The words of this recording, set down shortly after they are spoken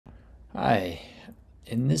Hi,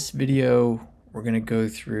 in this video we're going to go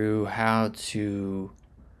through how to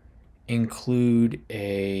include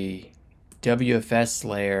a WFS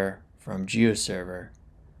layer from GeoServer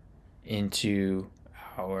into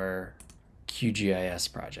our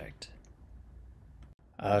QGIS project.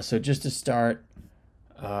 So just to start,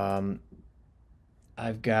 I've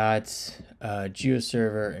got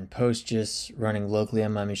GeoServer and PostGIS running locally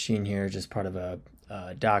on my machine here, just part of a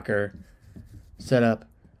Docker setup.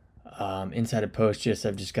 Inside of PostGIS,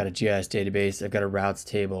 I've just got a GIS database. I've got a routes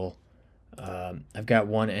table. I've got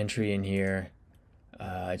one entry in here.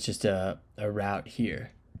 It's just a route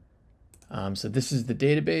here. So this is the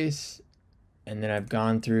database, and then I've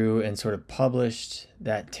gone through and sort of published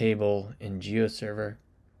that table in GeoServer.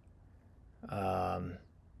 So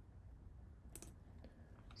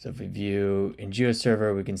if we view in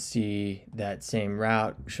GeoServer, we can see that same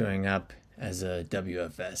route showing up as a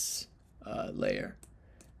WFS layer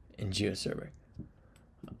in GeoServer.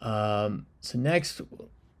 So next,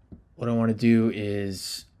 what I want to do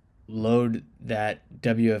is load that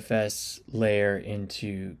WFS layer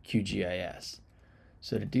into QGIS.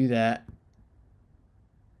 So to do that,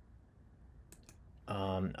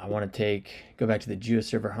 I want to go back to the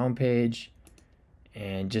GeoServer homepage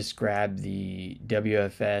and just grab the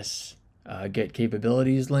WFS Get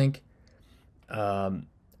Capabilities link.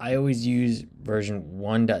 I always use version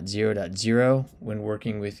 1.0.0 when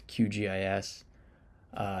working with QGIS.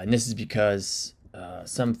 And this is because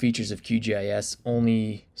some features of QGIS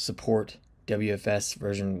only support WFS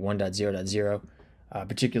version 1.0.0,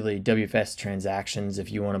 particularly WFS Transactions.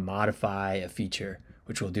 If you want to modify a feature,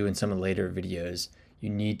 which we'll do in some of the later videos, you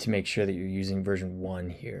need to make sure that you're using version 1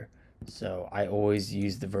 here. So I always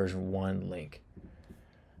use the version 1 link.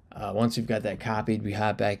 Once we've got that copied, we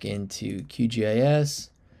hop back into QGIS,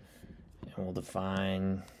 and we'll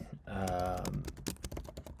define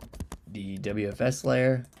the WFS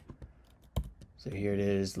layer. So here it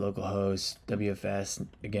is, localhost WFS,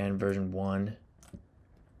 again version 1,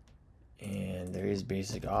 and there is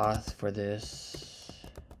basic auth for this.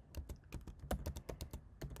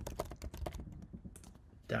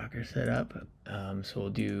 Docker setup. So we'll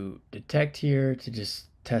do detect here to just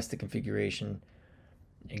test the configuration.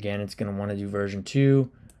 Again, it's going to want to do version 2,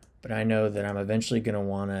 but I know that I'm eventually going to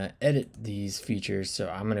want to edit these features, so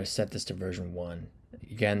I'm going to set this to version 1.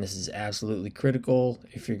 Again, this is absolutely critical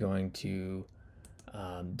if you're going to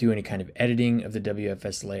do any kind of editing of the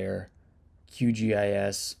WFS layer.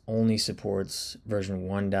 QGIS only supports version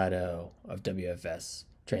 1.0 of WFS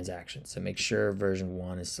Transactions, so make sure version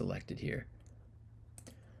 1 is selected here.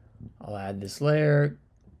 I'll add this layer,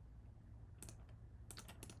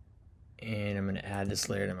 and I'm going to add this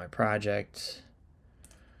layer to my project,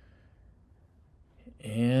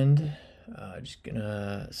 and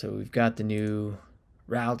so we've got the new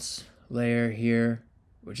routes layer here,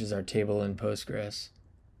 which is our table in Postgres,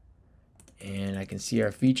 and I can see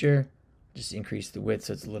our feature. Just increase the width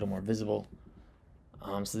so it's a little more visible.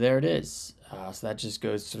 So there it is. So that just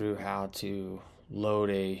goes through how to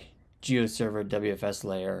load a GeoServer WFS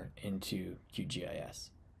layer into QGIS.